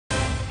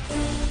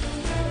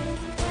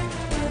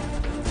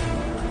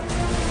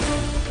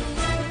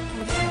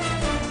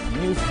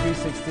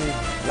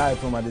360, live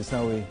from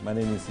Adesanwe. My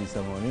name is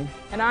Issa Moni.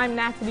 And I'm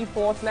Natalie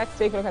Fort. Let's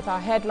take a look at our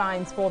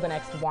headlines for the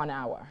next 1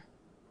 hour.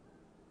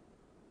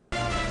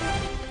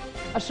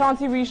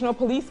 Ashanti Regional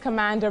Police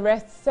Command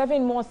arrests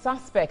 7 more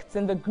suspects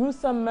in the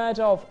gruesome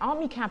murder of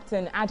Army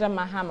Captain Adam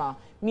Mahama.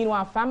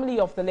 Meanwhile, family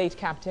of the late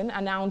captain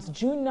announced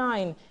June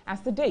 9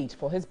 as the date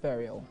for his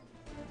burial.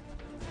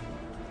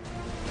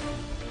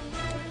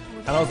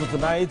 And also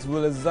tonight,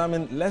 we'll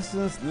examine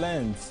lessons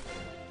learned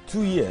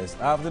 2 years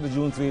after the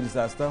June 3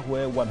 disaster,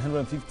 where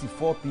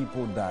 154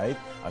 people died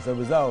as a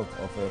result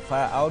of a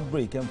fire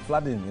outbreak and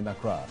flooding in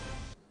Accra.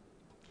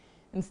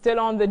 And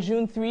still on the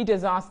June 3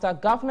 disaster,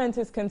 government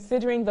is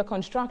considering the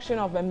construction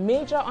of a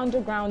major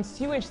underground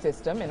sewage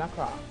system in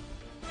Accra.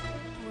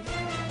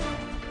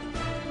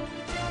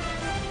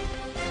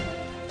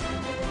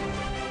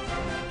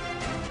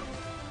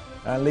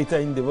 And later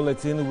in the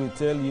bulletin, we'll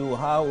tell you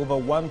how over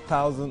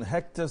 1,000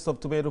 hectares of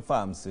tomato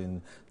farms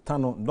in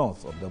Tano,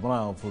 north of the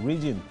Brownford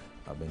region,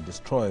 have been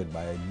destroyed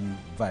by a new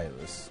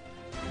virus.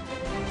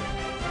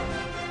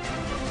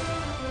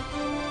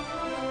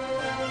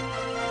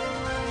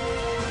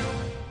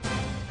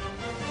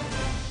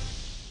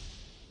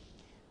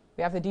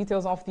 We have the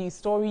details of these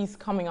stories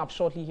coming up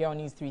shortly here on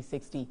News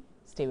 360.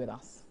 Stay with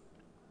us.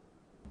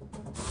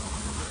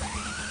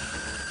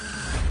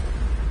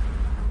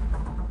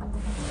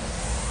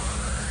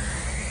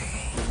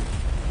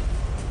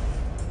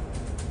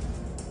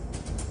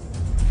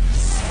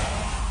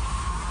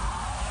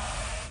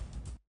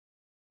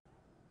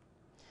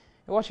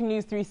 Watching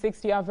News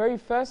 360, our very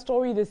first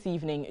story this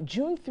evening.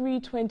 June 3,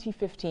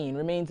 2015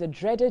 remains a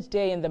dreaded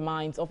day in the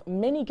minds of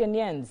many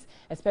Ghanaians,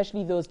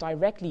 especially those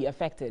directly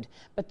affected.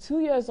 But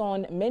 2 years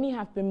on, many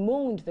have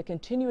bemoaned the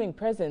continuing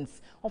presence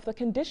of the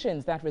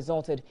conditions that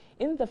resulted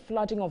in the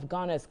flooding of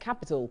Ghana's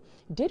capital.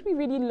 Did we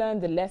really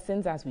learn the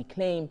lessons as we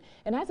claim?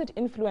 And has it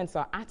influenced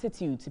our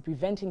attitude to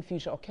preventing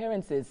future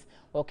occurrences?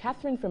 Well,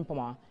 Catherine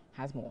Frimpoma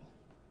has more.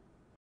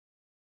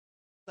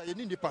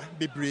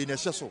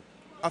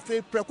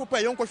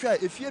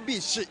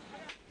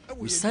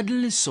 We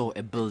suddenly saw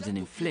a building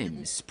in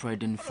flames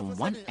spreading from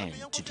one end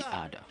to the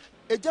other.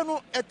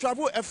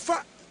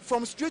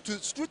 From street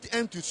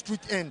end to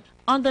street end.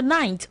 On the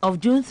 9th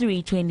of June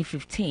 3,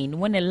 2015,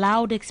 when a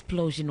loud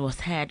explosion was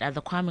heard at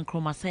the Kwame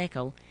Nkrumah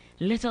Circle,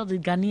 little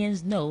did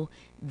Ghanaians know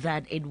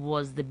that it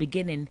was the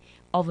beginning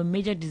of a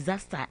major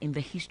disaster in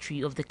the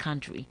history of the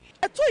country.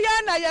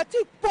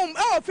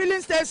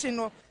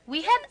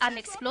 We heard an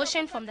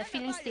explosion from the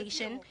filling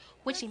station,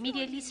 which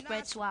immediately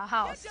spread to our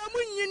house.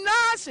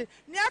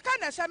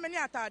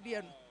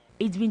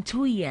 It's been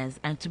 2 years,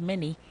 and to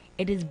many,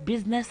 it is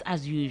business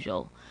as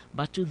usual.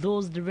 But to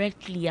those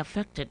directly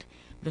affected,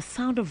 the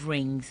sound of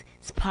rings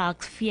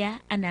sparks fear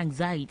and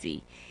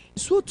anxiety.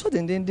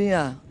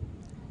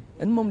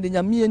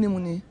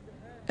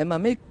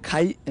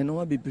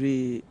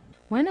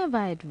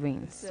 Whenever it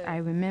rains, I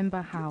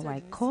remember how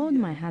I called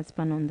my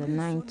husband on the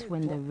night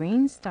when the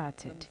rain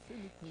started.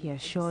 He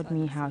assured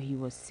me how he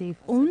was safe,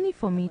 only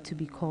for me to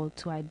be called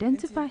to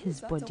identify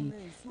his body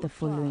the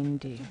following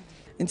day.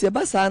 It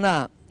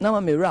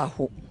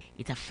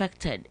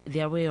affected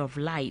their way of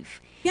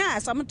life. I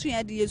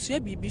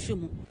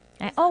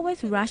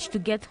always rush to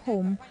get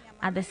home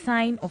at the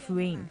sign of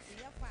rains.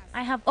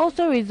 I have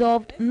also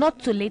resolved not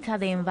to litter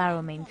the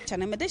environment.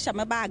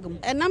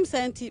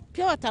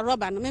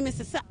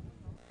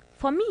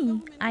 For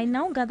me, I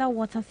now gather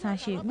water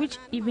sachet, which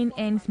even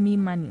earns me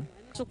money.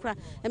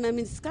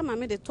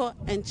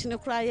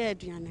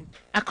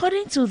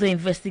 According to the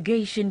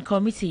investigation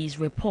committee's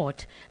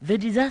report, the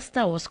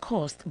disaster was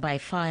caused by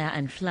fire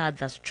and flood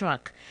that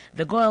struck.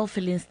 The oil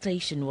filling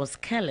station was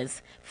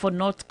careless for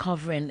not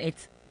covering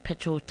its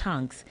petrol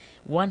tanks.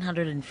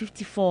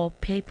 154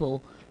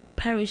 people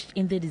perished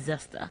in the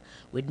disaster,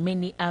 with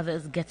many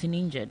others getting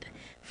injured.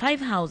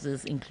 5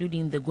 houses,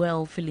 including the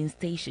oil filling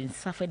station,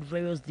 suffered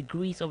various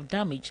degrees of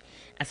damage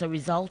as a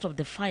result of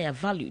the fire,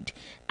 valued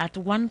at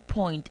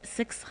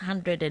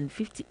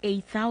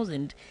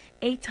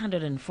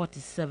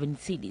 1,658,847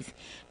 cedis.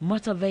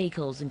 Motor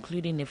vehicles,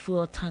 including a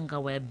fuel tanker,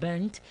 were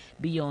burnt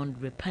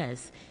beyond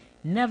repairs.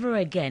 Never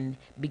again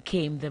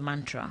became the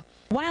mantra.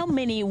 While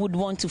many would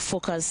want to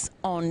focus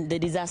on the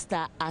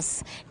disaster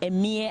as a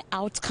mere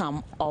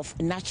outcome of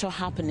natural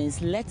happenings,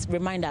 let's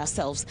remind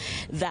ourselves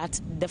that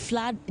the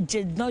flood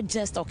did not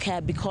just occur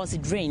because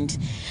it rained,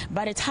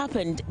 but it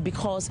happened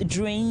because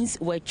drains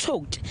were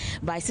choked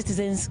by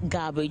citizens'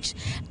 garbage,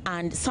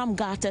 and some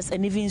gutters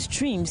and even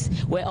streams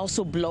were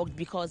also blocked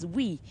because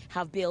we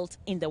have built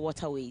in the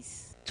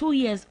waterways. 2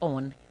 years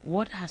on,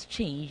 what has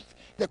changed?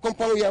 The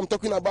compound I'm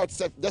talking about,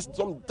 there's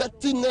some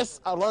dirtiness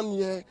around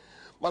here.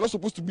 We're not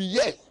supposed to be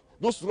here.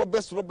 Those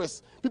robbers.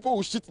 People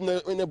will shit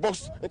in a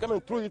box and come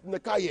and throw it in the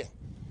car here.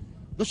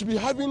 They should be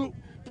having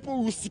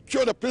people who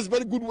secure the place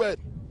very good way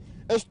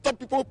and stop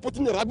people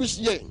putting the rubbish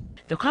here.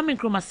 The Kwame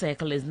Nkrumah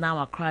Circle is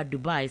now Accra,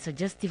 Dubai,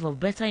 suggestive of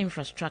better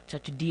infrastructure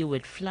to deal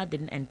with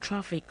flooding and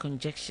traffic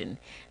congestion.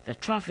 The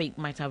traffic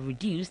might have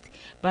reduced,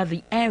 but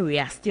the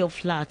area still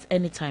floods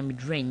anytime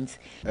it rains.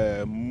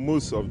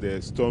 Most of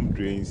the storm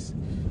drains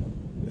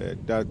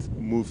that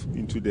moves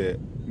into the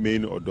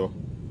main Odo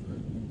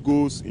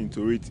goes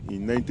into it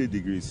in 90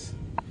 degrees.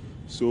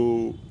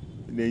 So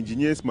the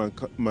engineers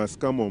must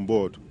come on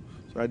board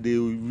so that they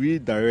will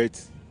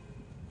redirect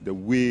the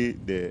way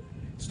the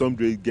storm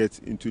drain gets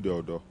into the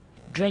Odo.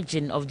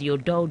 Dredging of the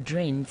Odo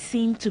drain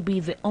seemed to be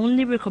the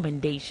only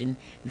recommendation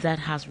that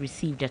has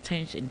received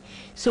attention.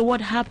 So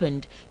what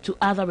happened to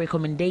other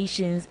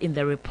recommendations in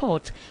the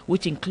report,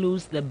 which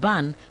includes the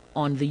ban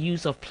on the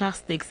use of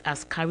plastics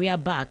as carrier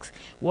bags,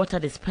 water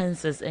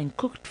dispensers and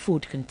cooked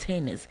food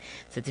containers,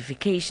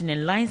 certification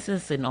and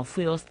licensing of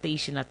fuel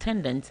station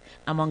attendants,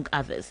 among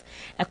others?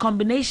 A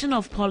combination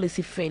of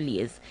policy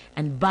failures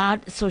and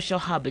bad social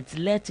habits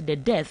led to the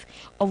death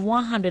of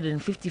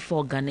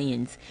 154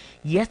 Ghanaians.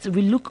 Yet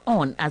we look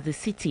on as the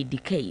city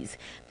decays.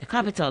 The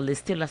capital is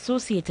still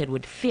associated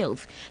with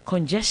filth,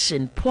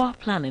 congestion, poor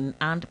planning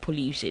and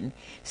pollution.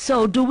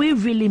 So do we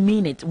really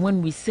mean it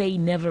when we say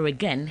never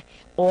again?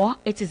 Or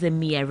it is a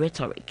mere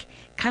rhetoric?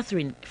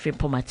 Catherine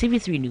Frimpoma,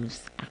 TV3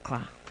 News,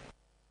 Accra.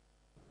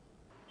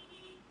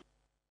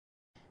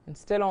 And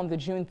still on the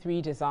June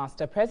 3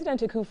 disaster,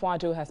 President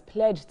Akufo-Addo has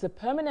pledged to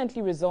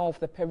permanently resolve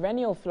the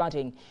perennial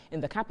flooding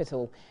in the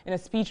capital. In a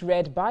speech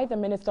read by the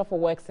Minister for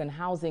Works and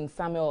Housing,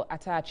 Samuel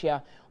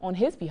Atachia, on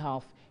his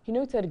behalf, he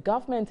noted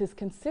government is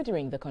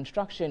considering the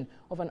construction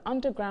of an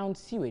underground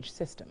sewage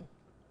system.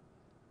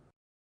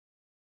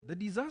 The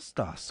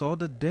disaster saw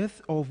the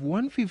death of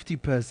 150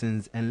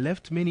 persons and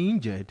left many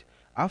injured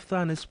after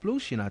an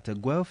explosion at a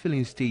Guel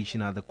filling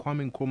station at the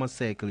Kwame Nkrumah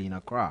Circle in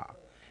Accra.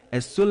 A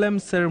solemn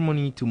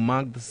ceremony to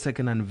mark the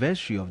second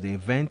anniversary of the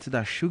event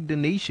that shook the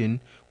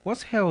nation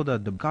was held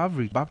at the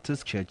Calvary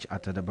Baptist Church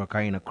at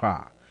Adabraka in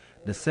Accra.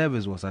 The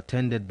service was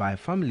attended by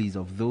families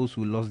of those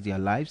who lost their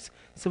lives,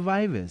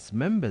 survivors,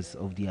 members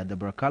of the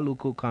Adabraka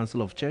Local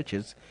Council of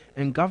Churches,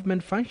 and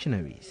government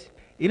functionaries.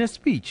 In a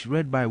speech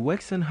read by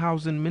Works and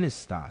Housing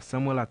Minister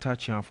Samuel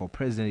Atachia for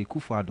President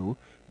Akufo-Addo,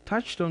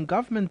 touched on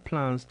government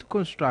plans to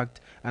construct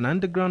an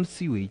underground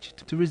sewage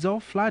to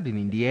resolve flooding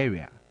in the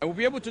area. We'll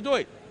be able to do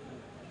it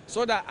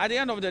so that at the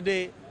end of the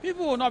day,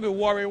 people will not be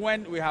worried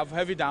when we have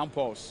heavy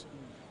downpours.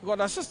 Because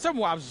the system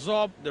will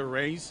absorb the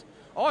rains,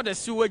 all the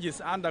sewage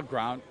is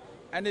underground,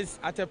 and it's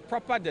at a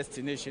proper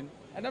destination,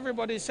 and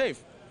everybody is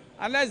safe.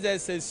 Unless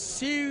there's a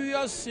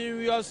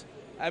serious,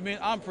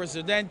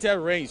 unprecedented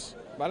rains.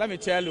 But let me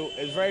tell you,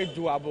 it's very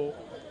doable,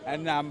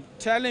 and I'm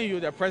telling you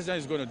the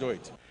president is going to do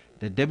it.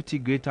 The Deputy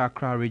Greater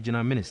Accra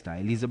Regional Minister,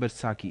 Elizabeth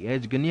Saki,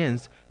 urged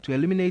Ghanaians to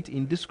eliminate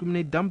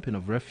indiscriminate dumping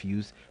of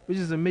refuse, which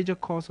is a major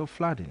cause of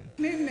flooding.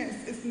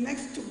 Cleanliness is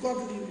next to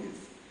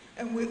godliness,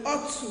 and we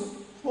ought to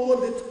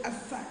hold it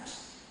as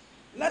such.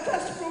 Let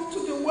us prove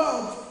to the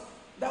world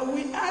that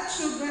we are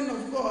children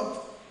of God,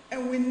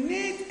 and we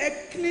need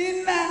a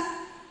cleaner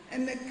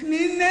and the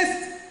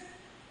cleanest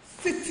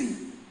city,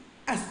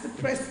 as the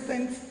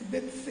president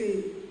did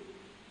say.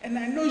 And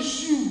I know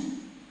you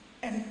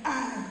and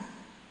I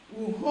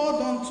will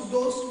hold on to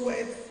those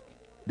words.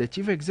 The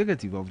Chief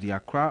Executive of the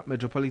Accra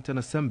Metropolitan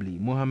Assembly,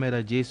 Mohamed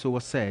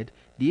Ajeso, said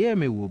the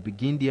AMA will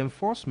begin the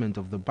enforcement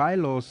of the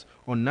bylaws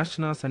on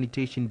National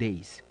Sanitation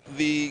Days.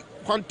 The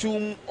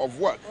quantum of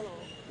work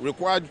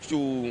required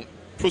to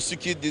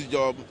prosecute this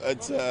job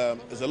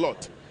is a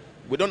lot.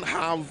 We don't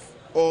have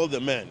all the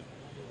men.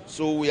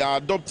 So we are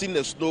adopting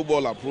a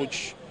snowball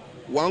approach,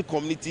 one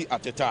community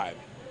at a time.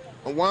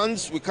 And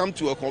once we come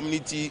to a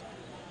community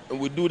and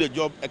we do the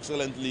job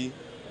excellently,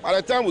 by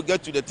the time we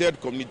get to the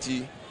third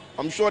community,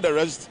 I'm sure the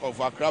rest of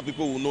Accra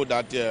people will know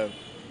that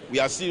we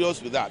are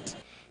serious with that.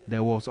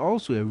 There was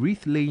also a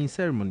wreath-laying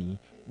ceremony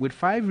with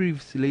 5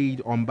 wreaths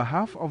laid on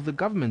behalf of the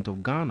government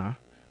of Ghana,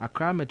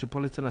 Accra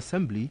Metropolitan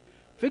Assembly,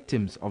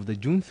 victims of the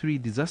June 3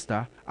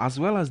 disaster, as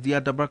well as the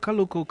Adabraka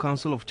Local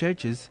Council of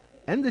Churches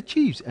and the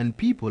chiefs and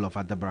people of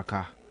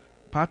Adabraka.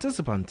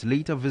 Participants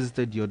later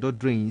visited the Odo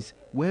drains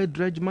where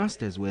dredge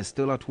masters were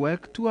still at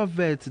work to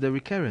avert the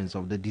recurrence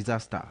of the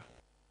disaster.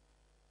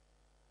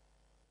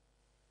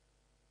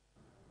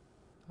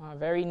 A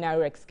very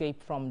narrow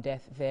escape from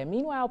death there.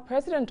 Meanwhile,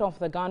 President of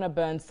the Ghana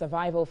Burns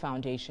Survival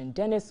Foundation,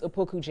 Dennis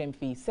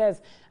Opoku-Gyamfi,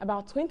 says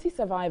about 20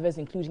 survivors,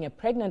 including a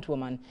pregnant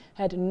woman,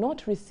 had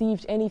not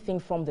received anything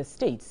from the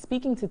state.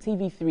 Speaking to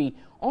TV3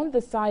 on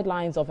the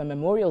sidelines of a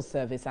memorial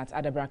service at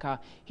Adabraka,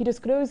 he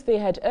disclosed they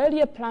had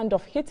earlier planned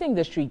of hitting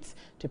the streets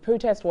to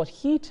protest what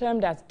he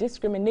termed as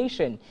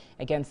discrimination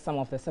against some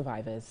of the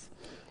survivors.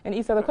 And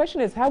Issa, the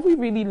question is, have we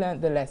really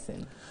learned the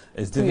lesson?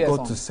 It's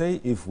difficult to say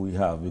if we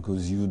have,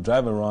 because you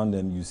drive around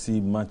and you see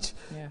much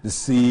the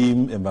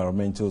same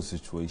environmental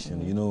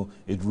situation. You know,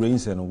 it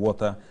rains and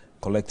water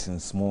collects in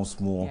small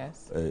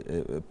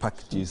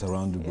packages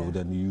around the road,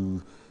 and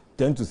you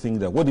tend to think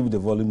that what if the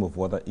volume of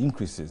water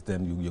increases,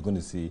 then you're going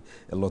to see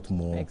a lot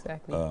more,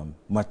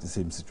 much the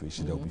same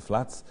situation. There will be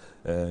floods,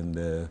 and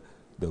there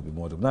will be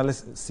more. Now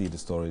let's see the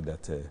story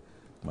that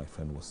my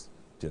friend was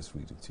just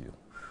reading to you.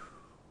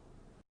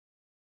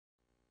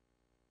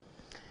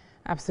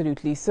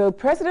 Absolutely. So,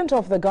 President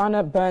of the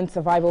Ghana Burn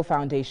Survival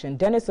Foundation,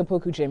 Dennis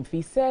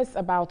Opoku-Gyamfi, says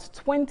about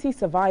 20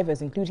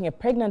 survivors, including a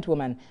pregnant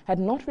woman, had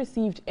not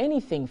received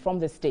anything from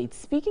the state.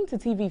 Speaking to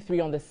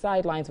TV3 on the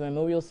sidelines of a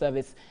memorial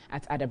service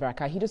at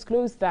Adabraka, he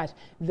disclosed that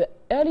the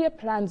earlier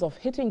plans of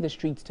hitting the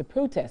streets to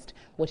protest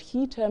what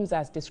he terms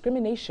as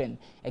discrimination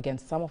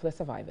against some of the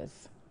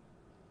survivors.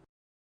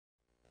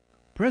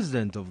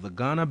 President of the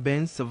Ghana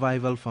Burn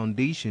Survival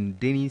Foundation,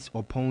 Dennis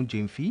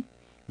Opoku-Gyamfi,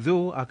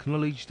 though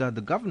acknowledged that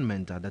the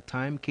government at the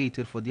time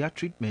catered for their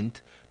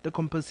treatment, the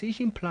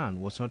compensation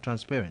plan was not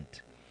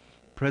transparent.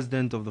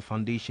 President of the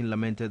foundation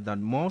lamented that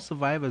more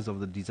survivors of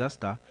the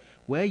disaster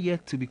were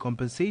yet to be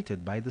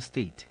compensated by the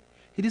state.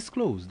 He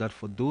disclosed that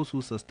for those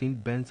who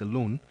sustained burns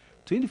alone,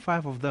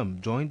 25 of them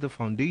joined the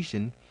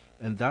foundation,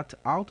 and that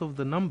out of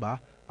the number,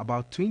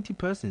 about 20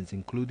 persons,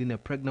 including a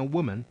pregnant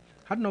woman,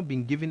 had not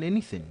been given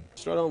anything.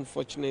 It's rather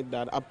unfortunate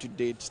that up to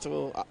date,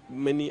 still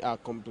many are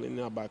complaining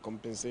about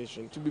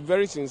compensation. To be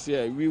very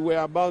sincere, we were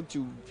about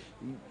to,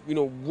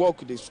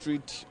 walk the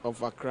street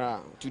of Accra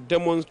to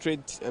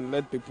demonstrate and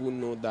let people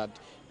know that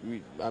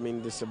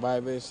the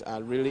survivors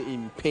are really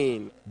in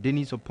pain.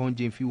 Dennis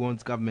Opoku-Gyamfi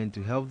wants government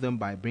to help them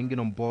by bringing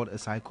on board a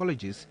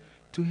psychologist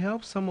to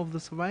help some of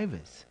the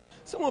survivors.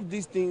 Some of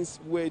these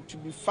things were to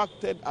be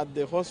factored at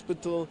the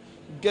hospital,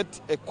 get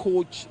a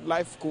coach,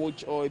 life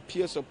coach, or a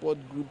peer support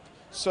group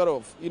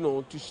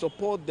to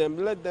support them,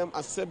 let them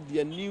accept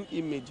their new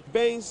image.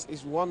 Burns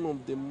is one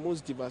of the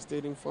most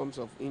devastating forms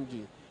of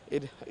injury.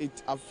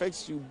 It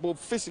affects you both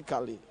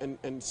physically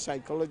and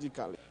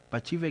psychologically.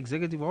 But Chief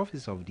Executive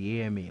Officer of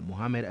the AMA,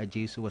 Mohammed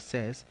Ajesu,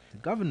 says the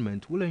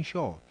government will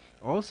ensure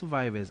all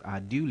survivors are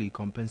duly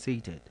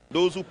compensated.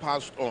 Those who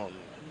passed on,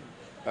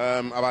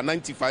 about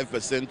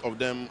 95% of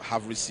them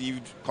have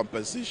received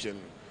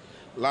compensation.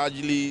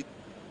 Largely,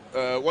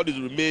 what is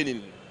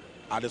remaining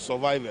are the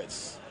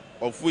survivors,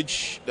 of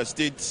which the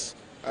state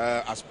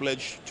has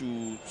pledged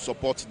to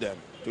support them.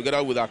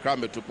 Together with Accra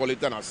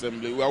Metropolitan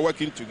Assembly, we are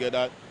working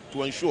together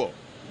to ensure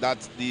that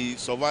the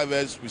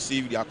survivors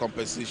receive their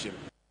compensation.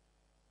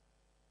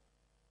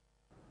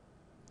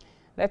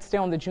 Let's stay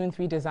on the June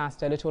 3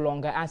 disaster a little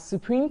longer, as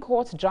Supreme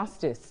Court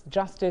Justice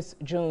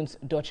Jones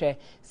Doche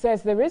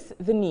says there is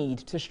the need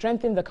to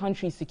strengthen the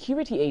country's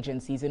security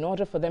agencies in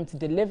order for them to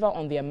deliver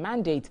on their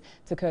mandate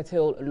to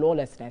curtail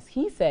lawlessness.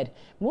 He said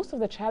most of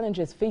the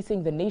challenges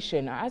facing the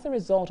nation are as a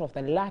result of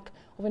the lack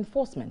of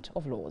enforcement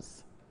of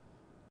laws.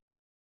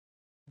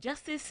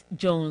 Justice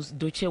Jones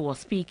Doche was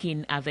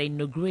speaking at the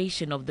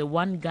inauguration of the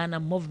One Ghana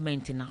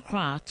movement in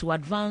Accra to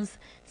advance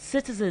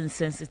citizen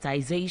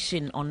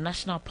sensitization on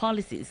national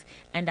policies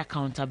and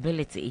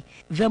accountability.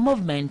 The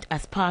movement,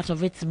 as part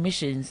of its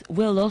missions,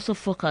 will also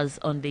focus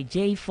on the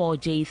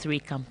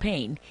J4J3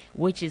 campaign,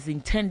 which is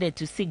intended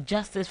to seek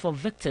justice for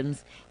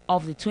victims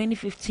of the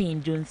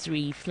 2015 June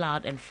 3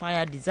 flood and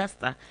fire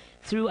disaster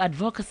through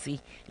advocacy,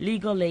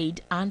 legal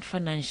aid and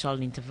financial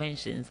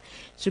interventions.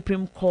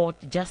 Supreme Court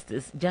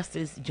Justice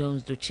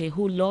Jones Doche,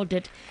 who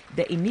lauded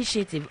the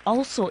initiative,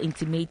 also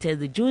intimated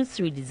the June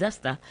 3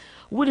 disaster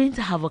wouldn't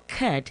have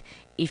occurred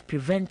if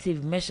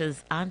preventive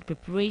measures and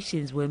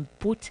preparations were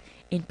put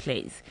in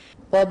place.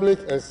 Public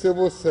and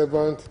civil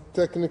servant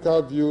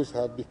technical views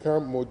have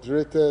become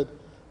moderated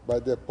by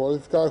the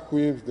political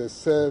whims they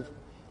serve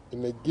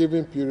in a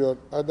given period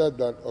other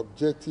than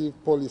objective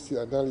policy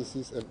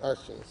analysis and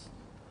actions.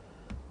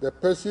 The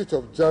pursuit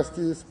of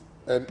justice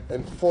and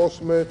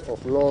enforcement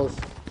of laws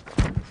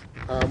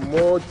are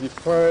more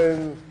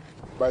defined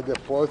by the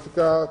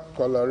political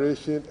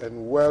coloration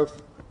and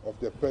wealth of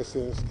the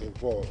persons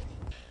involved.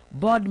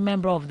 Board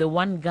member of the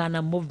One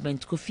Ghana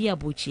movement, Kofi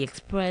Abuchi,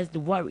 expressed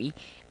worry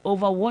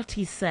over what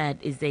he said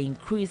is the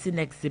increasing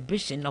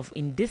exhibition of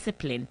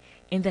indiscipline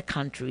in the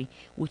country,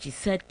 which he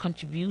said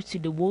contributes to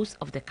the woes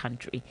of the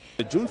country.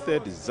 The June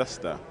 3rd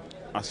disaster,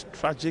 as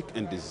tragic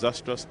and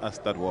disastrous as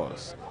that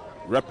was,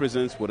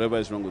 represents whatever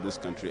is wrong with this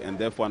country, and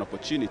therefore an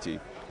opportunity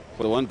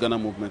for the One Ghana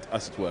movement,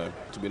 as it were,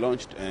 to be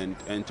launched and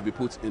to be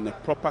put in a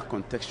proper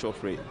contextual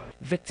frame.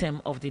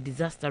 Victim of the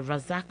disaster,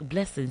 Razak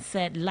Blessing,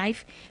 said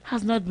life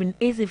has not been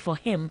easy for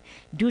him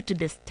due to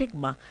the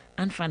stigma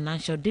and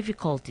financial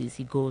difficulties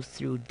he goes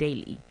through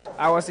daily.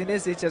 I was in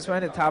SHS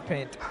when it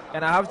happened,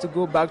 and I have to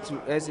go back to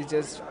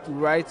SHS to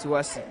write to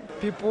us.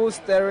 People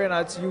staring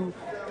at you.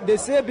 They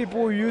say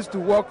people you used to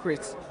work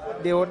with,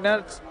 they will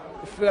not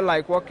feel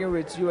like working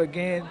with you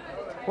again.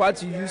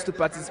 What you used to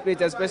participate,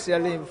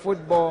 especially in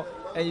football,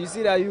 and you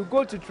see that you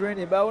go to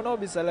training but will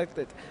not be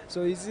selected.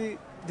 So you see,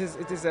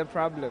 it is a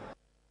problem.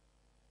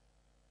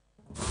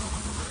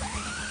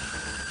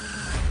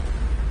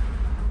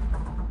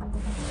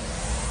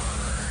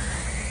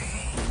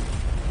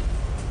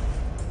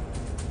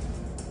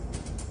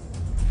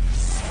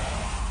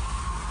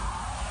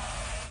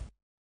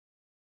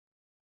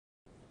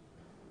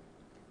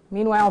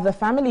 Meanwhile, the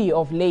family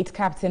of late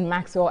Captain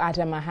Maxwell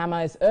Adam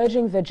Mahama is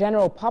urging the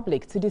general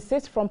public to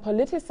desist from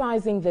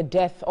politicizing the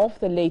death of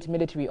the late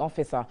military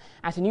officer.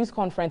 At a news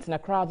conference in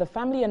Accra, the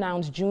family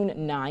announced June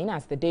 9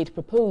 as the date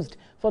proposed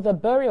for the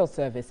burial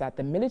service at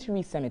the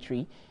military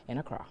cemetery in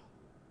Accra.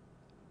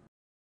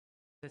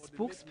 The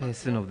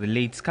spokesperson of the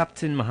late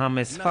Captain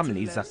Mohammed's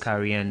family,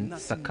 Zakarian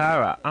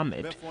Sakara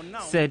Ahmed,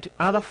 said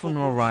other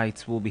funeral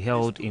rites will be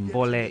held in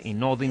Bole in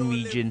Northern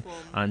Region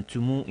and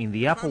Tumu in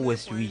the Upper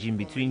West Region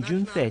between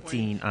June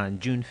 13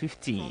 and June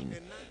 15.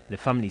 The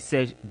family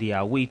said they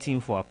are waiting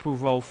for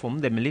approval from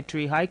the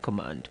Military High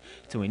Command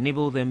to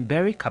enable them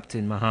bury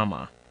Captain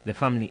Mahama. The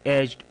family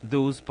urged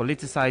those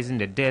politicizing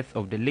the death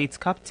of the late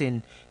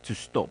captain to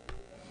stop.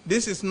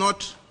 This is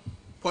not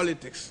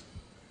politics,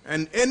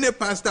 and any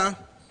pastor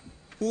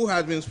who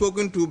has been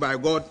spoken to by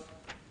God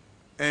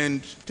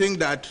and think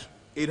that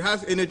it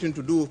has anything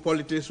to do with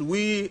politics,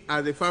 we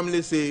as a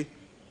family say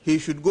he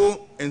should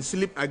go and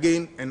sleep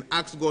again and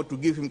ask God to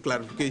give him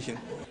clarification.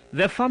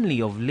 The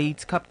family of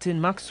late Captain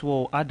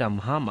Maxwell Adam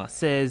Hammer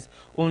says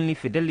only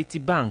Fidelity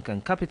Bank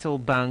and Capital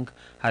Bank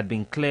had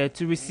been cleared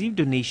to receive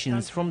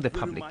donations from the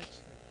public.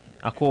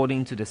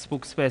 According to the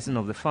spokesperson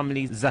of the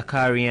family,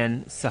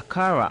 Zakarian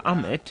Sakara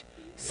Ahmed,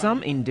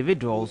 some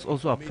individuals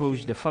also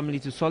approached the family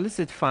to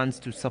solicit funds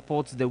to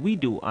support the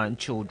widow and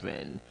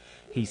children.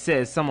 He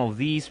says some of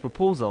these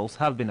proposals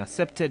have been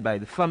accepted by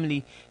the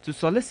family to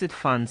solicit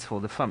funds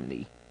for the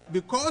family.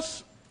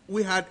 Because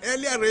we had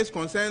earlier raised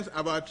concerns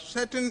about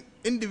certain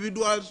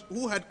individuals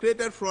who had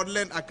created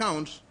fraudulent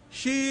accounts,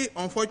 she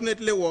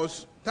unfortunately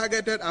was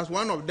targeted as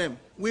one of them.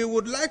 We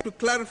would like to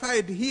clarify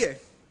it here,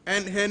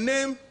 and her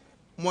name,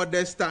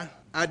 Modesta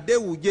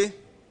Adewuje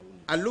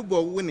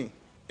Alubowuni.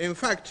 In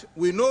fact,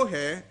 we know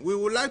her. We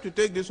would like to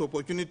take this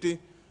opportunity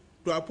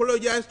to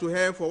apologize to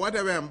her for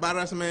whatever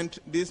embarrassment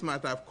this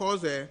might have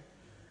caused her,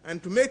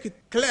 and to make it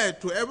clear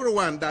to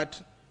everyone that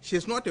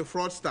she's not a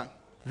fraudster.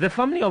 The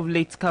family of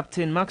late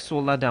Captain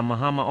Maxwell Adam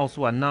Mahama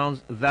also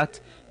announced that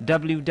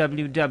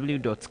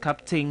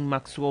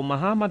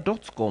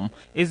www.captainmaxwellmahama.com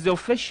is the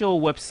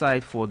official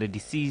website for the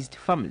deceased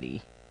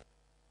family.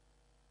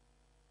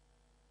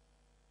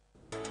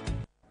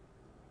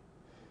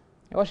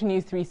 You're watching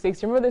News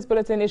 360. Remember, this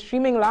bulletin is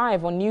streaming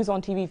live on News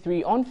on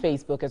TV3 on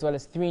Facebook as well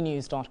as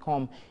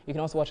 3news.com. You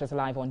can also watch us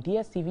live on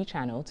DSTV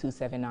channel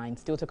 279.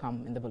 Still to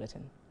come in the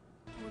bulletin.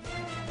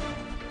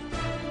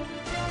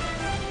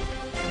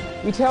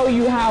 We tell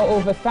you how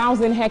over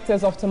 1,000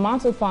 hectares of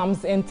tomato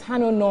farms in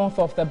Tano north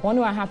of the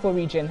Bono Ahafo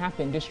region have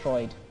been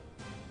destroyed.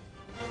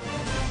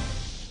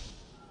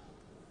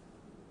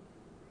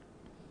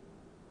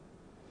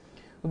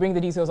 We'll bring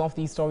the details of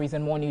these stories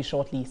and more news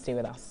shortly. Stay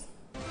with us.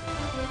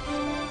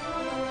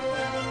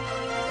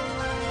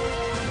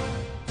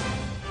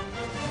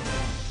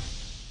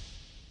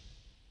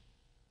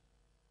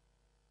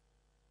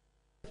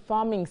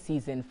 Farming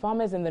season,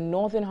 farmers in the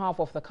northern half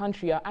of the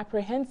country are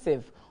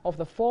apprehensive of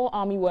the fall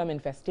armyworm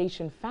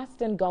infestation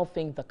fast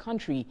engulfing the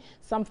country.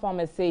 Some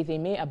farmers say they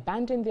may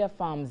abandon their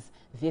farms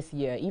this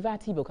year. Eva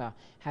Tiboka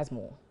has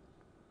more.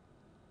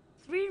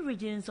 3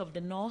 regions of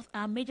the north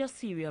are major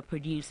cereal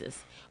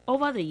producers.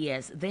 Over the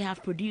years, they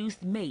have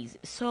produced maize,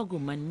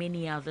 sorghum and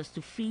many others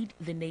to feed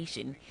the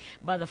nation.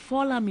 But the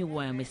fall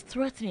armyworm is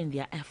threatening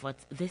their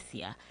efforts this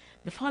year.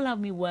 The fall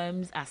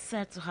armyworms are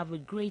said to have a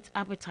great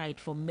appetite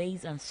for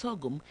maize and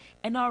sorghum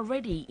and are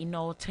already in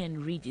all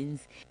 10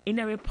 regions. In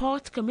a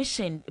report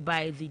commissioned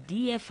by the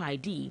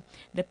DFID,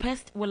 the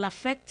pest will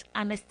affect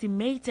an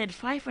estimated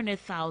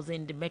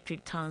 500,000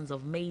 metric tons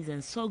of maize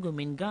and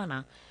sorghum in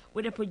Ghana,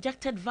 with a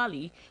projected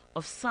value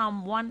of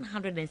some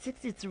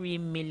 $163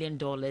 million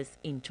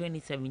in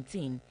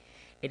 2017.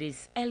 It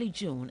is early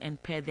June,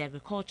 and per the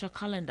agricultural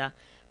calendar,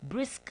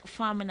 brisk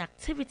farming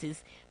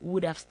activities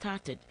would have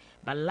started,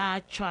 but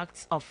large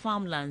tracts of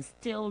farmland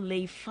still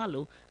lay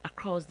fallow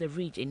across the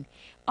region.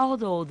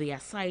 Although they are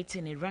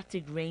citing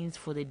erratic rains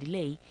for the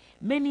delay,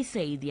 many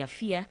say their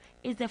fear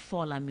is the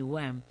fall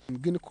armyworm.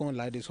 Guinea corn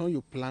like this, when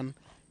you plant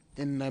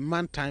in a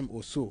month time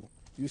or so,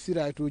 you see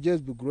that it will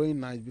just be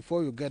growing nice.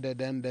 Before you get there,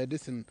 then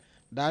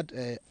that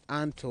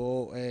ant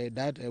or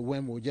that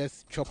worm will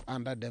just chop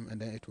under them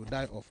and then it will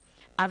die off.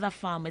 Other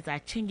farmers are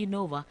changing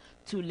over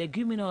to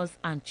leguminous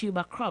and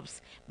tuber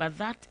crops, but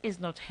that is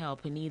not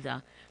helping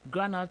either.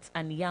 Granules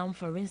and yam,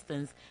 for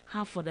instance,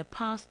 have for the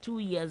past 2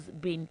 years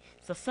been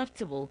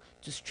susceptible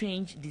to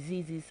strange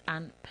diseases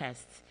and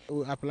pests.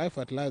 We apply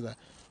fertilizer.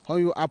 When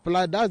you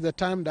apply, that's the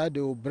time that they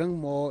will bring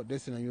more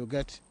this and you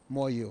get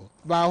more yield.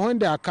 But when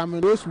they are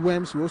coming, those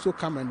worms will also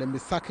come and then be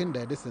sucking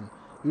the this.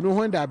 You know,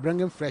 when they are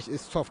bringing fresh,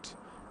 it's soft.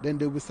 Then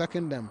they will be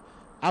sucking them.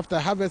 After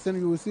harvesting,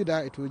 you will see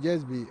that it will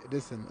just be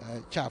this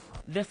chaff.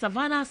 The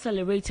Savannah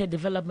Accelerated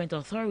Development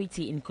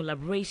Authority, in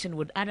collaboration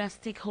with other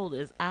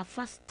stakeholders, are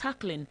fast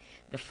tackling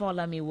the fall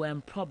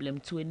armyworm problem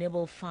to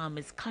enable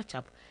farmers catch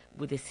up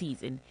with the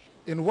season.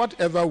 In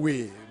whatever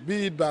way,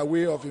 be it by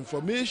way of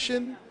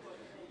information,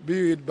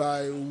 be it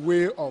by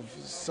way of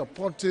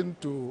supporting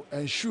to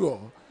ensure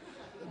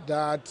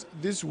that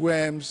these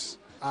worms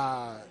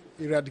are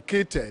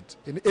eradicated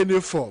in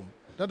any form.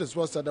 That is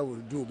what SADA will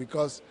do,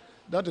 because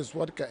that is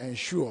what can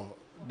ensure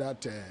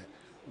that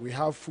we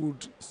have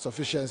food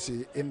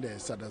sufficiency in the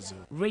SADA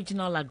zone.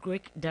 Regional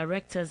agric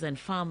directors and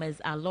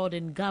farmers are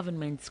lauding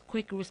government's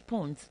quick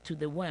response to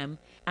the worm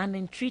and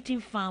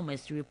entreating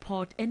farmers to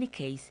report any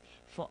case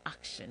for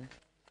action.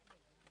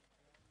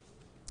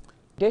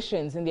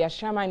 Conditions in the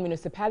Ashaman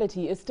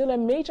municipality is still a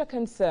major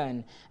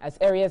concern as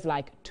areas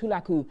like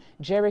Tulaku,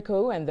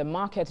 Jericho and the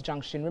Market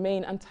Junction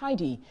remain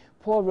untidy.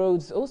 Poor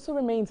roads also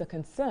remains a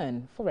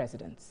concern for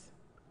residents.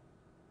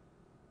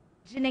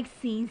 Hygienic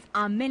scenes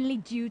are mainly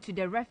due to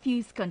the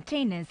refuse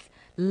containers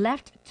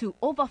left to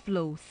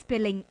overflow,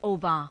 spilling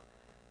over.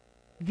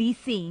 These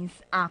scenes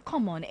are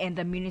common in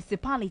the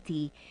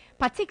municipality,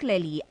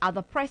 particularly at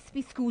the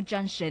Presby School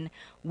Junction,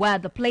 where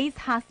the place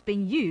has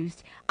been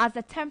used as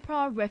a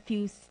temporary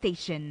refuse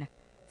station.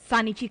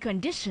 Sanitary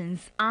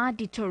conditions are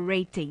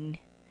deteriorating.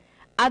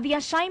 At the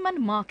Ashaiman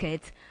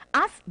market,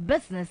 as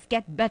business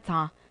gets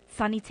better,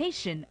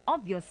 sanitation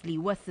obviously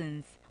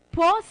worsens.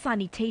 Poor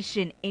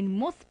sanitation in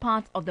most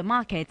parts of the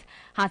market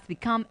has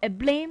become a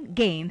blame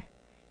game.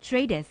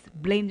 Traders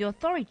blame the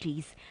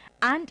authorities,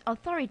 and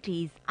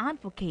authorities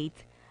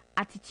advocate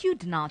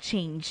attitudinal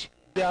change.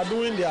 They are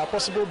doing their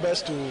possible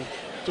best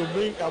to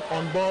bring up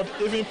on board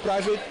even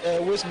private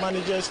waste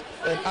managers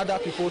and other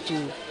people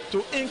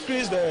to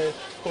increase the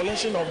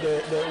collection of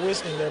the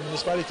waste in the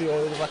municipality or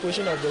the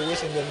evacuation of the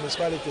waste in the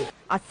municipality.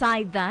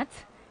 Aside that,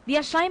 the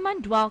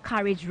Ashaiman Dual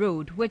Carriage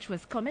Road, which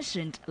was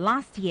commissioned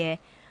last year,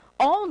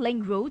 all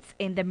link roads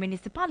in the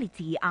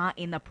municipality are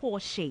in a poor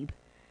shape.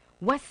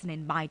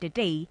 Worsening by the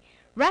day,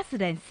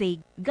 residents say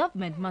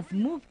government must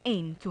move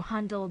in to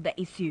handle the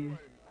issue.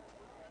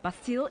 But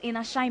still in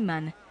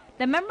Ashaiman,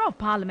 the Member of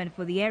Parliament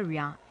for the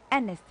area,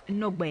 Ernest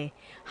Nogbe,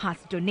 has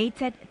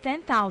donated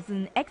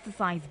 10,000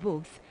 exercise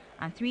books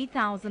and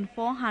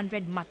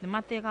 3,400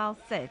 mathematical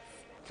sets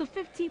to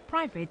 50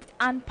 private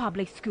and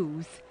public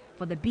schools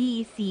for the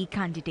BEC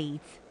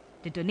candidates.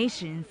 The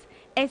donations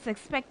is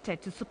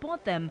expected to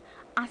support them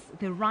as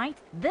they write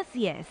this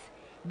year's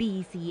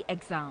BEC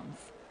exams.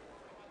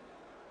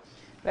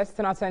 Let's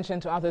turn our attention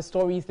to other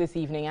stories this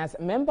evening as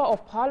Member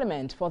of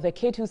Parliament for the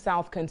Ketu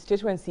South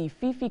constituency,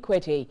 Fifi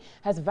Kwete,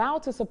 has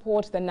vowed to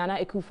support the Nana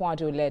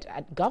Akufo-Addo-led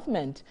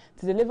government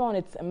to deliver on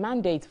its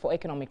mandate for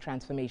economic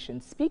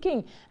transformation.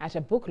 Speaking at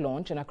a book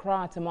launch in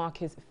Accra to mark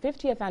his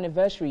 50th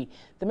anniversary,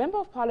 the Member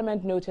of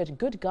Parliament noted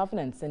good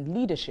governance and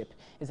leadership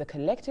is a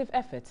collective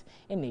effort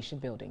in nation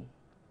building.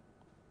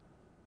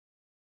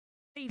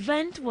 The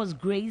event was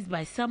graced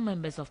by some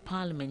members of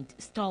parliament,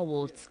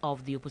 stalwarts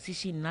of the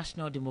opposition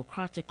National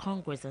Democratic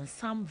Congress and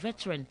some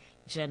veteran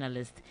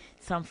journalists.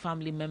 Some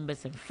family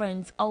members and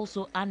friends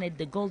also honored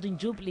the Golden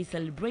Jubilee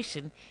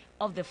celebration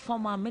of the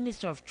former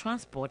Minister of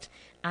Transport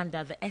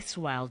under the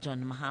erstwhile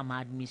John Mahama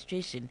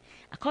administration.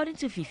 According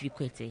to Fifi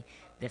Kwete,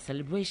 the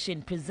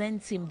celebration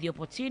presents him the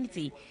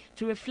opportunity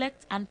to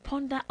reflect and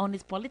ponder on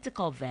his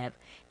political verve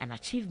and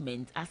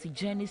achievement as he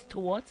journeys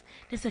towards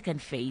the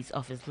second phase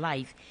of his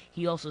life.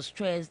 He also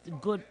stressed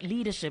good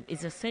leadership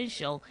is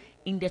essential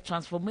in the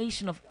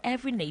transformation of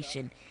every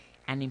nation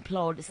and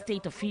implored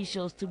state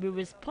officials to be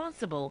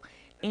responsible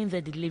in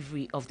the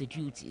delivery of the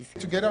duties.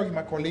 Together with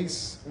my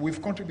colleagues,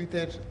 we've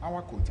contributed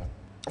our quota.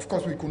 Of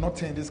course, we could not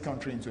turn this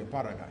country into a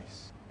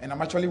paradise. And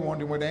I'm actually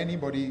wondering whether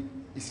anybody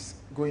is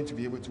going to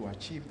be able to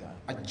achieve that.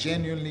 I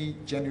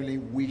genuinely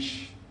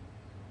wish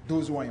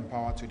those who are in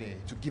power today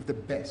to give the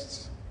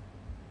best.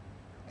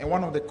 And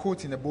one of the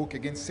quotes in the book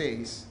again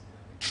says,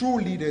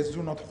 true leaders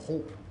do not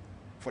hope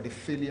for the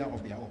failure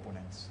of their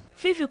opponents.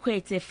 Fifi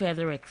Kwete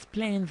further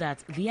explained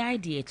that the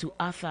idea to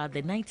author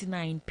the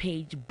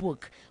 99-page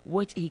book,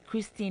 which he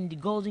christened The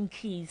Golden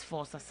Keys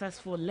for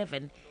Successful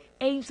Living,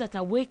 aims at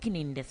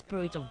awakening the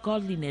spirit of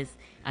godliness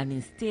and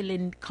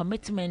instilling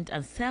commitment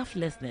and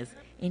selflessness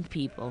in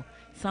people.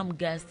 Some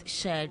guests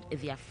shared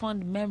their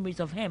fond memories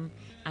of him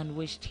and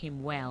wished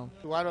him well.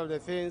 One of the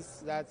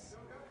things that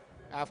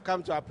I've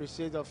come to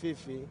appreciate of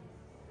Fifi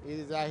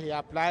is that he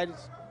applied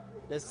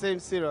the same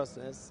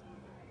seriousness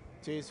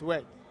to his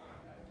work.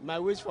 My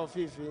wish for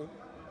Fifi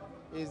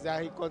is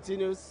that he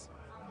continues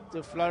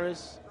to flourish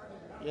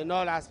in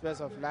all aspects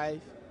of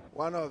life.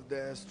 One of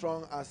the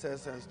strong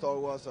assets and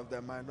stalwarts of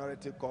the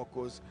minority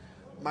caucus.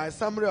 My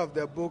summary of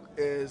the book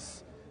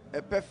is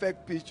a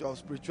perfect pitch of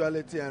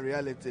spirituality and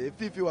reality. If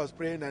Fifi was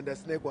praying and the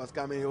snake was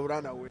coming, he would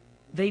run away.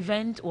 The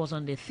event was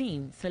on the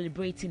theme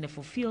celebrating a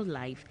fulfilled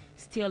life,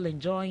 still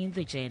enjoying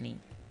the journey.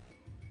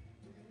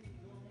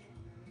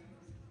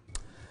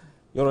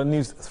 You're on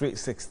News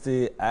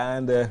 360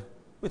 and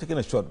we're taking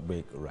a short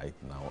break right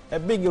now. A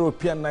big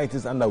European night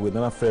is underway.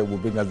 Nana Frey will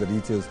bring us the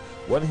details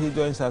when he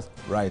joins us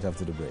right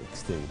after the break.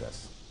 Stay with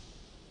us.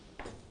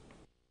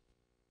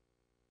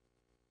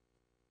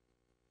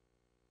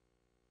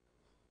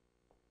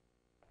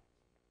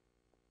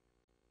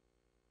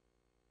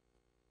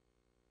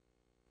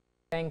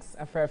 Thanks,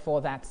 Affair, for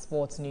that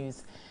sports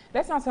news.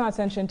 Let's now turn our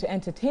attention to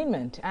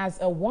entertainment as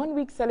a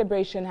one-week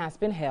celebration has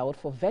been held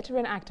for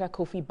veteran actor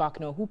Kofi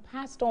Bucknor, who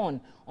passed on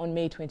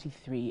May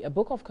 23. A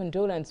book of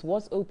condolence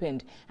was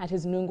opened at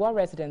his Nungwa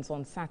residence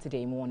on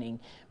Saturday morning.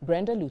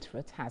 Brenda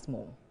Luthrat has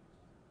more.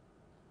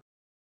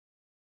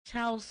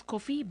 Charles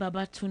Kofi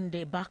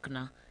Babatunde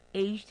Bucknor,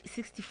 aged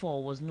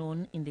 64, was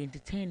known in the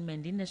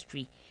entertainment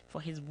industry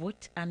for his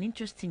wit and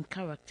interesting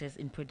characters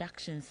in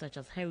productions such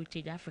as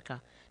Heritage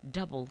Africa,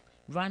 Double,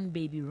 Run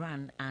Baby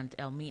Run and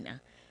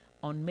Elmina.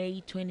 On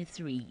May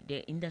 23,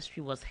 the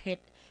industry was hit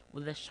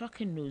with the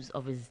shocking news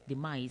of his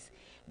demise.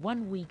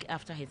 1 week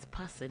after his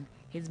passing,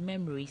 his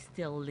memory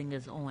still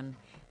lingers on.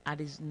 At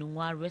his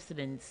Nungwa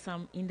residence,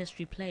 some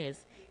industry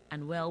players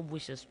and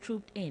well-wishers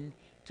trooped in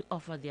to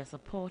offer their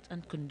support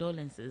and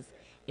condolences.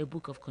 A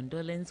book of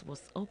condolence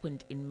was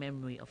opened in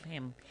memory of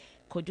him.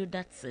 Kojo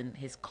Datsun,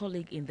 his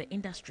colleague in the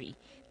industry,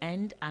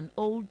 and an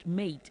old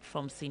mate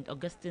from St.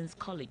 Augustine's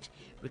College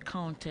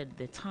recounted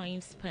the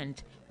time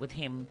spent with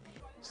him.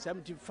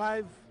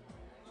 75,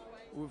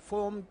 we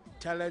formed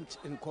Talent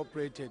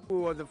Incorporated. We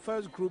were the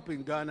first group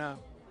in Ghana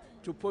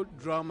to put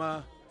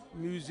drama,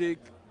 music,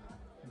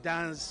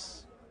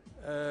 dance,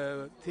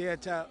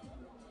 theater,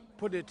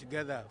 put it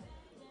together.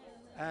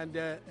 And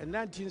in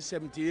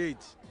 1978,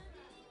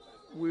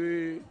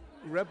 we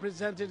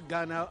represented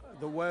Ghana at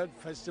the World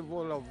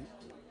Festival of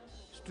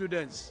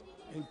Students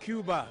in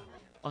Cuba.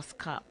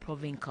 Oscar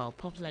Provincial,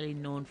 popularly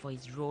known for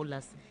his role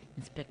as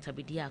Inspector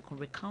Bidiako,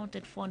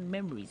 recounted fond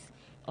memories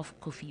of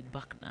Kofi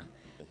Buckner.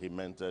 He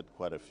mentored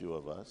quite a few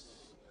of us,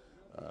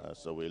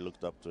 so we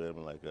looked up to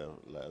him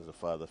as a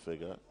father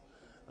figure,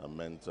 a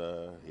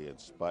mentor. He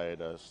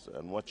inspired us,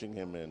 and watching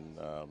him in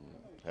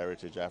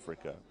Heritage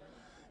Africa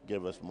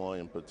gave us more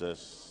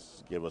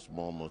impetus, gave us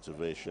more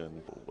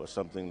motivation. It was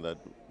something that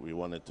we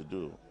wanted to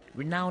do.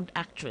 Renowned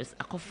actress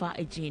Akofa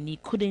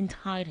Ejeni couldn't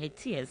hide her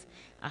tears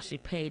as she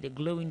paid a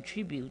glowing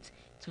tribute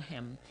to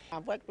him.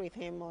 I've worked with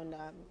him on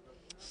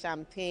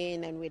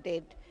Champagne, and we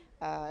did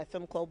a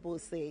film called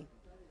Bulletin,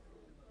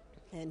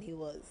 and he's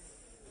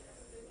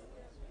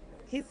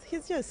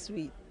just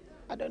sweet.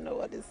 I don't know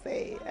what to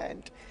say,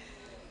 and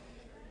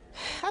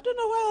I don't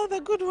know why all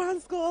the good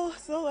ones go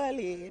so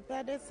early,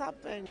 but it's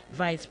happened.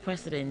 Vice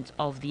President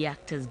of the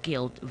Actors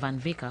Guild, Van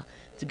Vicker,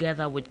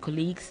 together with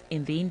colleagues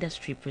in the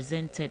industry,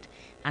 presented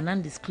an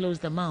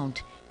undisclosed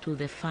amount to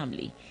the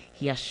family.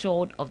 He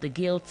assured of the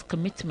Guild's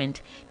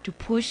commitment to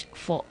push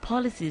for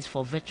policies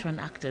for veteran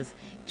actors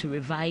to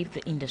revive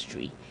the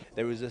industry.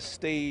 There is a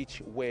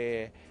stage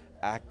where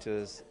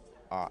actors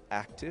are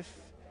active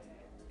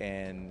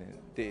and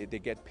they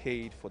get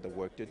paid for the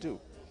work they do.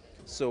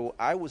 So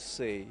I would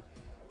say,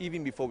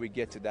 even before we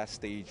get to that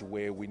stage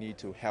where we need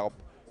to help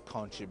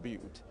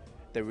contribute,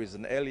 there is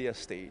an earlier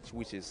stage,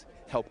 which is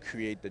help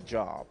create the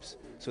jobs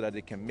so that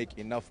they can make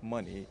enough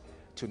money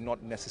to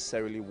not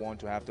necessarily want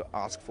to have to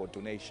ask for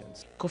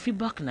donations. Kofi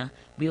Buckner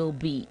will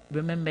be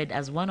remembered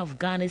as one of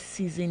Ghana's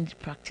seasoned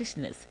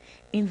practitioners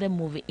in the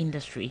movie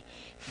industry.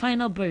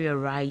 Final burial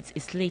rites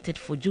is slated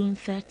for June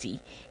 30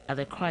 at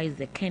the Christ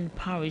the King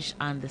Parish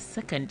and the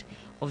 2nd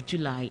of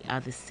July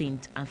at the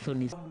St.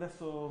 Anthony's.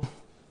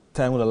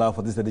 Time will allow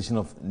for this edition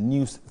of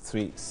News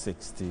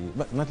 360.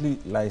 But Natalie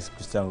likes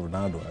Cristiano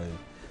Ronaldo.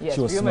 Yes,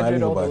 she was Real smiling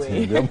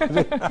Madrid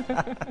about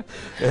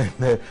him.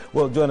 And,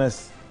 well, join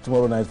us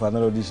tomorrow night for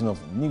another edition of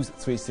News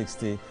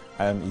 360.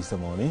 I am Issa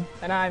Moni.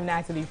 And I'm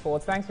Natalie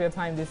Ford. Thanks for your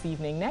time this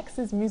evening. Next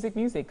is Music.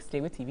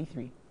 Stay with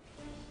TV3.